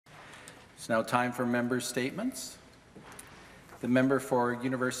It's now time for member statements. The member for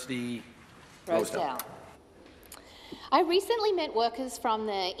University Rosedale. I recently met workers from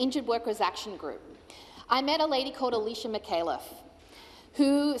the Injured Workers Action Group. I met a lady called Alicia McAuliffe,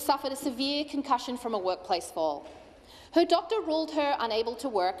 who suffered a severe concussion from a workplace fall. Her doctor ruled her unable to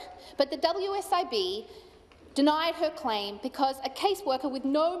work, but the WSIB denied her claim because a caseworker with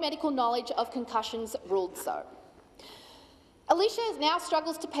no medical knowledge of concussions ruled so. Alicia now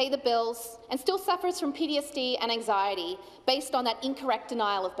struggles to pay the bills and still suffers from PTSD and anxiety based on that incorrect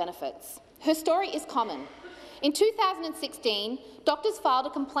denial of benefits. Her story is common. In 2016, doctors filed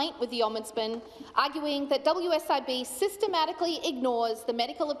a complaint with the Ombudsman arguing that WSIB systematically ignores the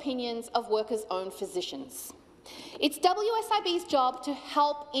medical opinions of workers' own physicians. It's WSIB's job to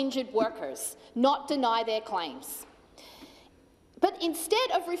help injured workers, not deny their claims. But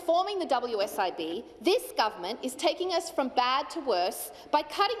instead of reforming the WSIB, this government is taking us from bad to worse by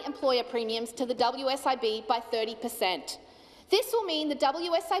cutting employer premiums to the WSIB by 30%. This will mean the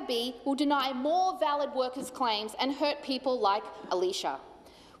WSIB will deny more valid workers' claims and hurt people like Alicia.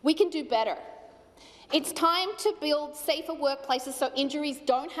 We can do better. It's time to build safer workplaces so injuries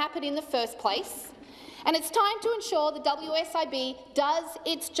don't happen in the first place. And it's time to ensure the WSIB does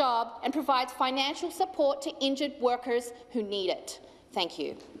its job and provides financial support to injured workers who need it. Thank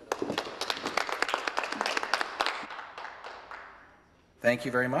you. Thank you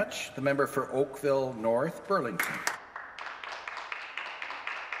very much. The member for Oakville North, Burlington.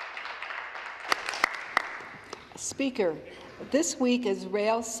 Speaker, this week is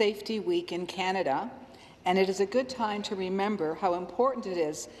Rail Safety Week in Canada, and it is a good time to remember how important it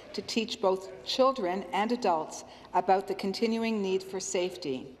is to teach both children and adults about the continuing need for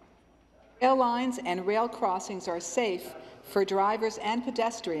safety. Rail lines and rail crossings are safe for drivers and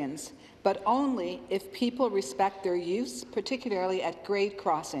pedestrians, but only if people respect their use, particularly at grade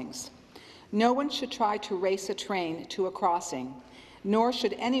crossings. No one should try to race a train to a crossing, nor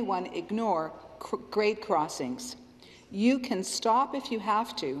should anyone ignore grade crossings. You can stop if you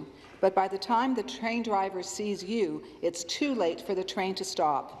have to, but by the time the train driver sees you, it's too late for the train to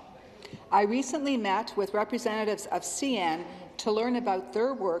stop. I recently met with representatives of CN to learn about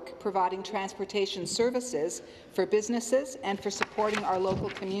their work providing transportation services for businesses and for supporting our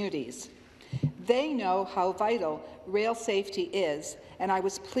local communities. They know how vital rail safety is, and I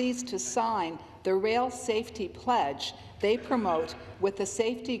was pleased to sign the Rail Safety Pledge they promote with the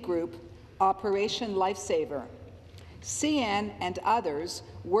safety group Operation Lifesaver. CN and others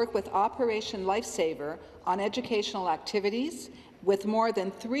work with Operation Lifesaver on educational activities, with more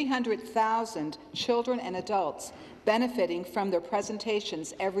than 300,000 children and adults benefiting from their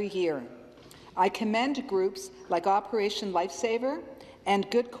presentations every year. I commend groups like Operation Lifesaver and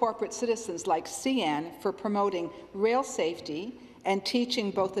good corporate citizens like CN for promoting rail safety and teaching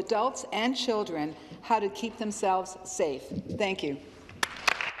both adults and children how to keep themselves safe. Thank you.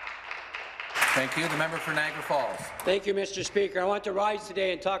 Thank you. The member for Niagara Falls. Thank you, Mr. Speaker. I want to rise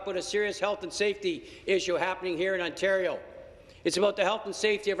today and talk about a serious health and safety issue happening here in Ontario. It's about the health and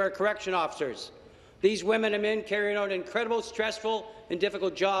safety of our correction officers. These women and men carrying out an incredible, stressful and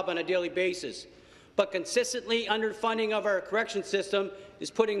difficult job on a daily basis. But consistently underfunding of our correction system is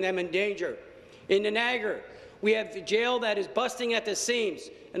putting them in danger. In Niagara, we have a jail that is busting at the seams,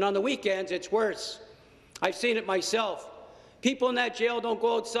 and on the weekends it's worse. I've seen it myself. People in that jail don't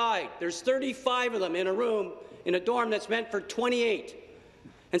go outside. There's 35 of them in a room, in a dorm that's meant for 28.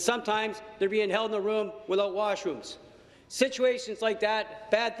 And sometimes they're being held in a room without washrooms. Situations like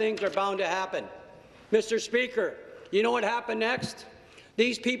that, bad things are bound to happen. Mr. Speaker, you know what happened next?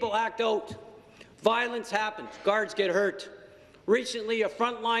 These people act out. Violence happens. Guards get hurt. Recently, a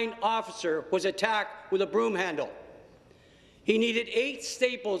frontline officer was attacked with a broom handle. He needed 8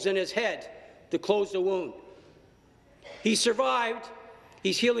 staples in his head to close the wound. He survived.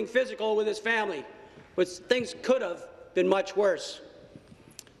 He's healing physical with his family, but things could have been much worse.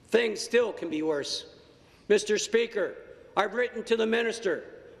 Things still can be worse. Mr. Speaker, I've written to the minister,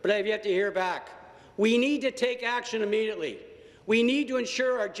 but I have yet to hear back. We need to take action immediately. We need to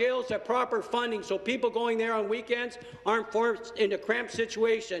ensure our jails have proper funding so people going there on weekends aren't forced into a cramped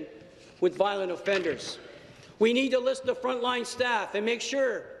situation with violent offenders. We need to list the frontline staff and make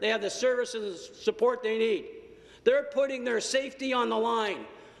sure they have the services and support they need. They're putting their safety on the line.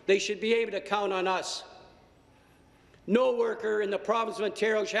 They should be able to count on us. No worker in the province of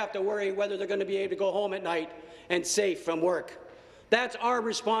Ontario should have to worry whether they're going to be able to go home at night and safe from work. That's our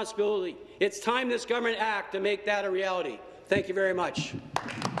responsibility. It's time this government act to make that a reality. Thank you very much.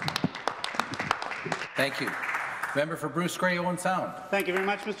 Thank you. Member for Bruce Grey, Owen Sound. Thank you very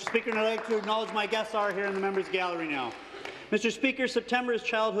much, Mr. Speaker. And I'd like to acknowledge my guests are here in the members' gallery now. Mr. Speaker, September is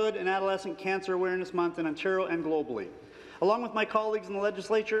Childhood and Adolescent Cancer Awareness Month in Ontario and globally. Along with my colleagues in the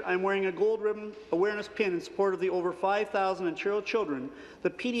legislature, I am wearing a gold ribbon awareness pin in support of the over 5,000 Ontario children the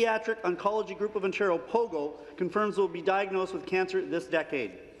Pediatric Oncology Group of Ontario, POGO, confirms will be diagnosed with cancer this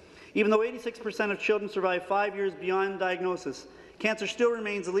decade. Even though 86% of children survive 5 years beyond diagnosis, cancer still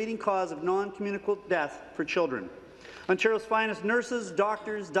remains the leading cause of non-communicable death for children. Ontario's finest nurses,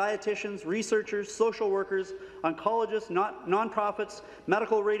 doctors, dietitians, researchers, social workers, oncologists, non-profits,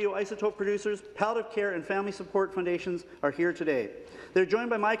 medical radioisotope producers, palliative care and family support foundations are here today. They're joined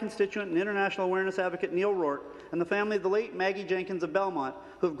by my constituent and international awareness advocate Neil Rourke and the family of the late Maggie Jenkins of Belmont,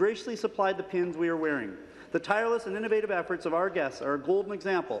 who have graciously supplied the pins we are wearing. The tireless and innovative efforts of our guests are a golden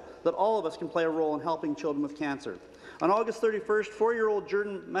example that all of us can play a role in helping children with cancer. On August 31st, 4-year-old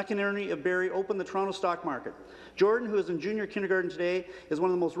Jordan McInerney of Barrie opened the Toronto stock market. Jordan, who is in junior kindergarten today, is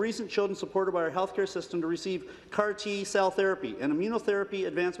one of the most recent children supported by our healthcare system to receive CAR-T cell therapy, an immunotherapy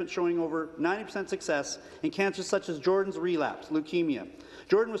advancement showing over 90% success in cancers such as Jordan's relapse, leukemia.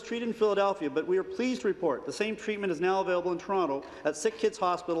 Jordan was treated in Philadelphia, but we are pleased to report the same treatment is now available in Toronto at Sick Kids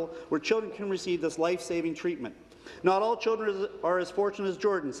Hospital, where children can receive this life-saving treatment. Not all children are as fortunate as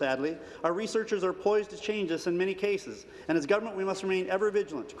Jordan, sadly. Our researchers are poised to change this in many cases, and as government we must remain ever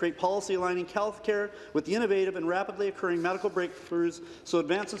vigilant to create policy aligning health care with the innovative and rapidly occurring medical breakthroughs so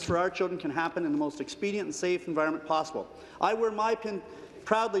advances for our children can happen in the most expedient and safe environment possible. I wear my pin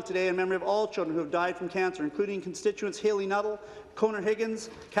proudly today in memory of all children who have died from cancer, including constituents Haley Nuttall, Conor Higgins,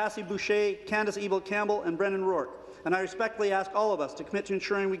 Cassie Boucher, Candace Ebel-Campbell, and Brendan Rourke. And I respectfully ask all of us to commit to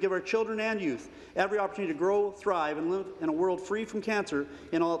ensuring we give our children and youth every opportunity to grow, thrive, and live in a world free from cancer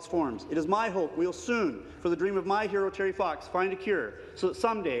in all its forms. It is my hope we will soon, for the dream of my hero Terry Fox, find a cure so that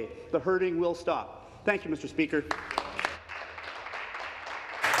someday the hurting will stop. Thank you, Mr. Speaker.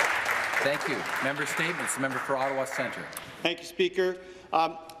 Thank you. Member statements. The member for Ottawa Centre. Thank you, Speaker.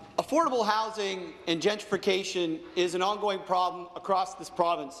 Affordable housing and gentrification is an ongoing problem across this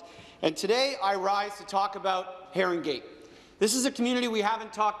province. And today I rise to talk about Herringate. This is a community we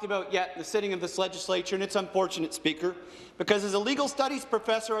haven't talked about yet in the sitting of this legislature, and it's unfortunate, Speaker, because as a legal studies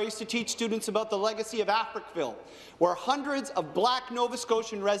professor, I used to teach students about the legacy of Africville, where hundreds of Black Nova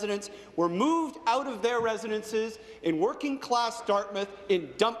Scotian residents were moved out of their residences in working-class Dartmouth in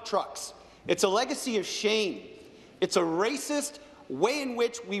dump trucks. It's a legacy of shame. It's a racist way in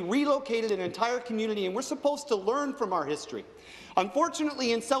which we relocated an entire community, and we're supposed to learn from our history.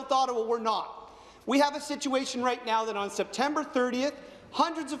 Unfortunately, in South Ottawa, we're not. We have a situation right now that on September 30th,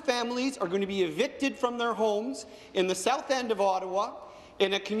 hundreds of families are going to be evicted from their homes in the south end of Ottawa,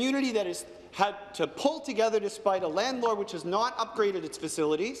 in a community that has had to pull together despite a landlord which has not upgraded its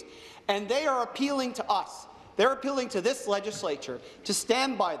facilities, and they are appealing to us. They're appealing to this legislature to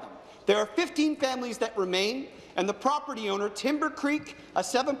stand by them. There are 15 families that remain, and the property owner, Timber Creek, a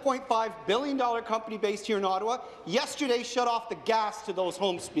 $7.5 billion company based here in Ottawa, yesterday shut off the gas to those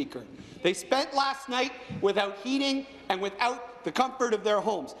homes, Speaker. They spent last night without heating and without the comfort of their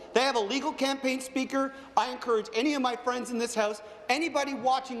homes. They have a legal campaign, Speaker. I encourage any of my friends in this House, anybody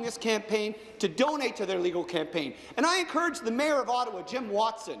watching this campaign, to donate to their legal campaign. And I encourage the Mayor of Ottawa, Jim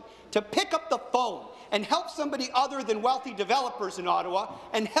Watson, to pick up the phone and help somebody other than wealthy developers in Ottawa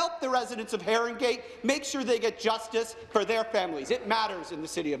and help the residents of Herringate make sure they get justice for their families. It matters in the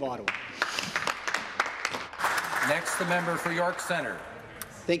City of Ottawa. Next, the member for York Centre.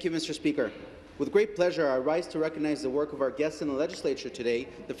 Thank you, Mr. Speaker. With great pleasure, I rise to recognize the work of our guests in the legislature today,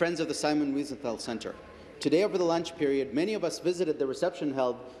 the Friends of the Simon Wiesenthal Centre. Today, over the lunch period, many of us visited the reception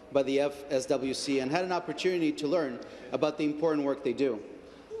held by the FSWC and had an opportunity to learn about the important work they do.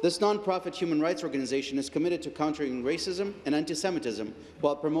 This non-profit human rights organization is committed to countering racism and anti-Semitism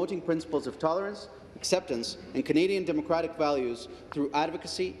while promoting principles of tolerance, acceptance, and Canadian democratic values through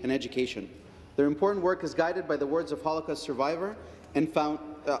advocacy and education. Their important work is guided by the words of Holocaust survivor and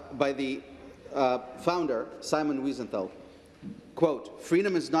by the founder, Simon Wiesenthal. Quote,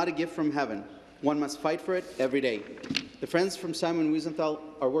 "Freedom is not a gift from heaven. One must fight for it every day." The Friends from Simon Wiesenthal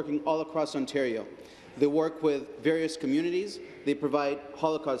are working all across Ontario. They work with various communities, they provide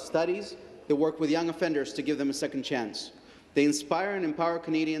Holocaust studies, they work with young offenders to give them a second chance. They inspire and empower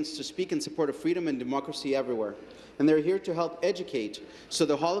Canadians to speak in support of freedom and democracy everywhere. And they're here to help educate so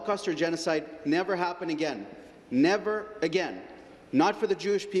the Holocaust or genocide never happen again. Never again. Not for the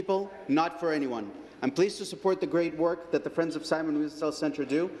Jewish people, not for anyone. I'm pleased to support the great work that the Friends of Simon Wiesenthal Centre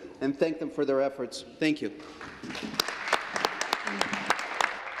do and thank them for their efforts. Thank you.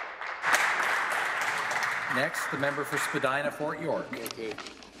 Next, the member for Spadina-Fort York. Okay.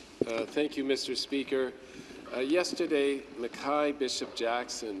 Thank you, Mr. Speaker. Yesterday, Mackay Bishop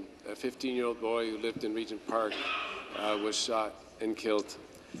Jackson, a 15-year-old boy who lived in Regent Park, was shot and killed.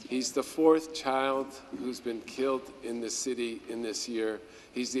 He's the 4th child who's been killed in the city in this year.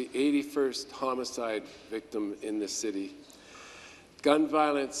 He's the 81st homicide victim in the city. Gun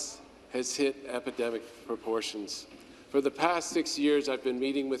violence has hit epidemic proportions. For the past 6 years, I've been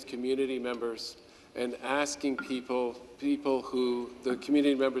meeting with community members and asking people who, the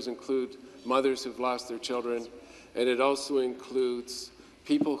community members include mothers who've lost their children, and it also includes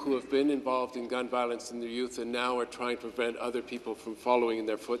people who have been involved in gun violence in their youth and now are trying to prevent other people from following in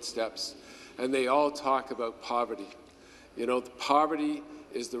their footsteps. And they all talk about poverty. You know, poverty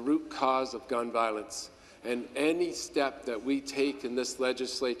is the root cause of gun violence. And any step that we take in this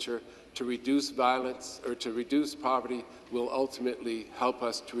legislature to reduce violence or to reduce poverty will ultimately help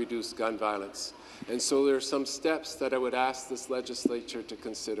us to reduce gun violence. And so there are some steps that I would ask this legislature to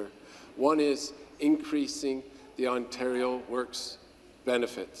consider. One is increasing the Ontario Works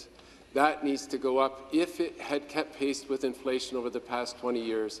benefit. That needs to go up. If it had kept pace with inflation over the past 20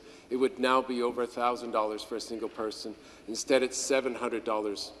 years, it would now be over $1,000 for a single person. Instead, it's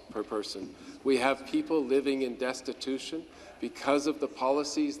 $700 per person. We have people living in destitution because of the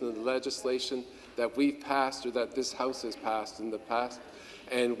policies and the legislation that we've passed or that this House has passed in the past,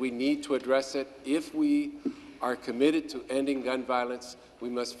 and we need to address it. If we are committed to ending gun violence, we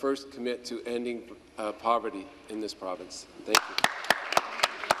must first commit to ending poverty in this province. Thank you.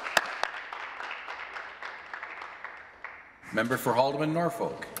 Member for Haldeman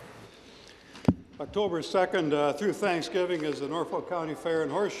Norfolk. October 2nd through Thanksgiving is the Norfolk County Fair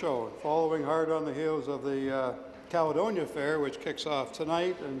and Horse Show, following hard on the heels of the Caledonia Fair, which kicks off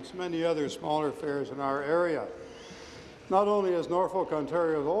tonight, and many other smaller fairs in our area. Not only is Norfolk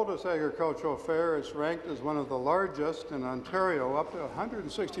Ontario's oldest agricultural fair, it's ranked as one of the largest in Ontario. Up to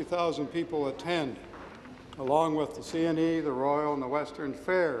 160,000 people attend, along with the CNE, the Royal, and the Western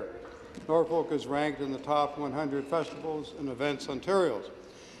Fair. Norfolk is ranked in the top 100 festivals and events Ontario's.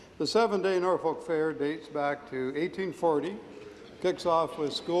 The 7-day Norfolk Fair dates back to 1840, kicks off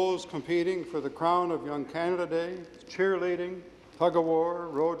with schools competing for the crown of Young Canada Day, cheerleading, tug-of-war,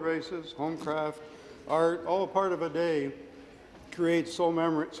 road races, homecraft, art, all part of a day, creates so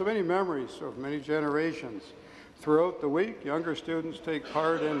many memories of many generations. Throughout the week, younger students take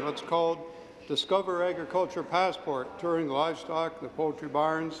part in what's called Discover Agriculture Passport, touring livestock, the poultry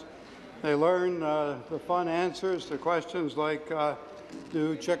barns. They learn the fun answers to questions like,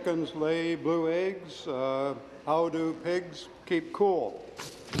 do chickens lay blue eggs? How do pigs keep cool?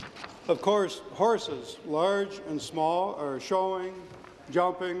 Of course, horses, large and small, are showing,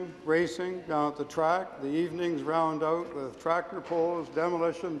 jumping, racing down at the track. The evenings round out with tractor pulls,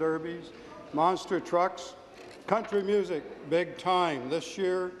 demolition derbies, monster trucks, country music, big time. This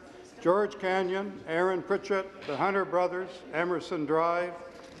year, George Canyon, Aaron Pritchett, the Hunter Brothers, Emerson Drive.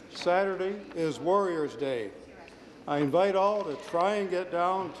 Saturday is Warriors Day. I invite all to try and get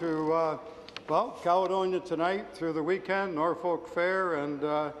down to, Caledonia tonight through the weekend, Norfolk Fair,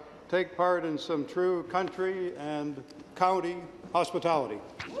 and take part in some true country and county hospitality.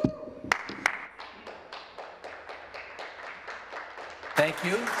 Thank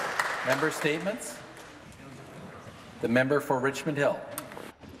you. Member statements. The member for Richmond Hill.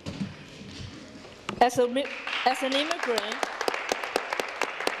 As an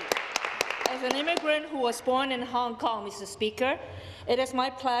immigrant who was born in Hong Kong, Mr. Speaker, it is my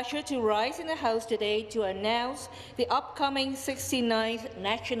pleasure to rise in the House today to announce the upcoming 69th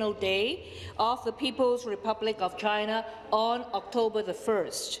National Day of the People's Republic of China on October the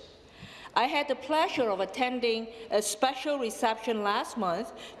 1st. I had the pleasure of attending a special reception last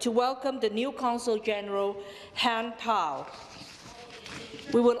month to welcome the new Consul General, Han Tao.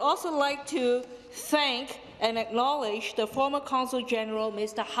 We would also like to thank and acknowledge the former Consul General,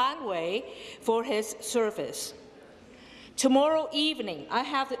 Mr. Han Wei, for his service. Tomorrow evening, I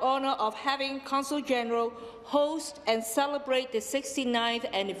have the honour of having Consul General host and celebrate the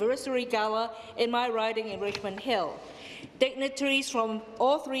 69th Anniversary Gala in my riding in Richmond Hill. Dignitaries from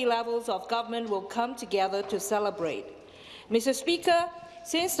all 3 levels of government will come together to celebrate. Mr. Speaker,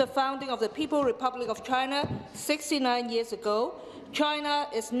 since the founding of the People's Republic of China 69 years ago, China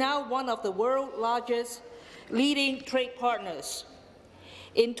is now one of the world's largest leading trade partners.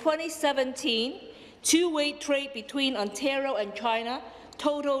 In 2017, two-way trade between Ontario and China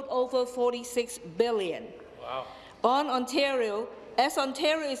totaled over $46 billion. Wow. As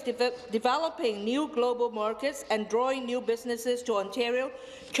Ontario is developing new global markets and drawing new businesses to Ontario,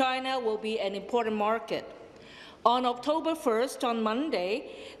 China will be an important market. On October 1st, on Monday,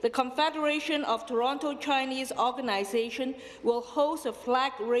 the Confederation of Toronto Chinese Organization will host a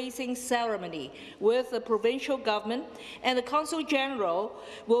flag-raising ceremony with the provincial government, and the Consul General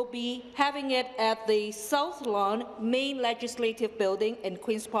will be having it at the South Lawn Main Legislative Building in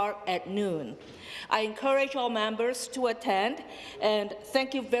Queen's Park at noon. I encourage all members to attend, and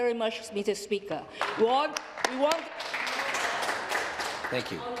thank you very much, Mr. Speaker. We want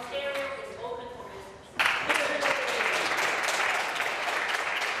Thank you.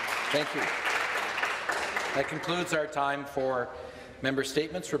 Thank you. That concludes our time for member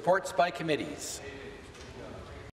statements. Reports by committees.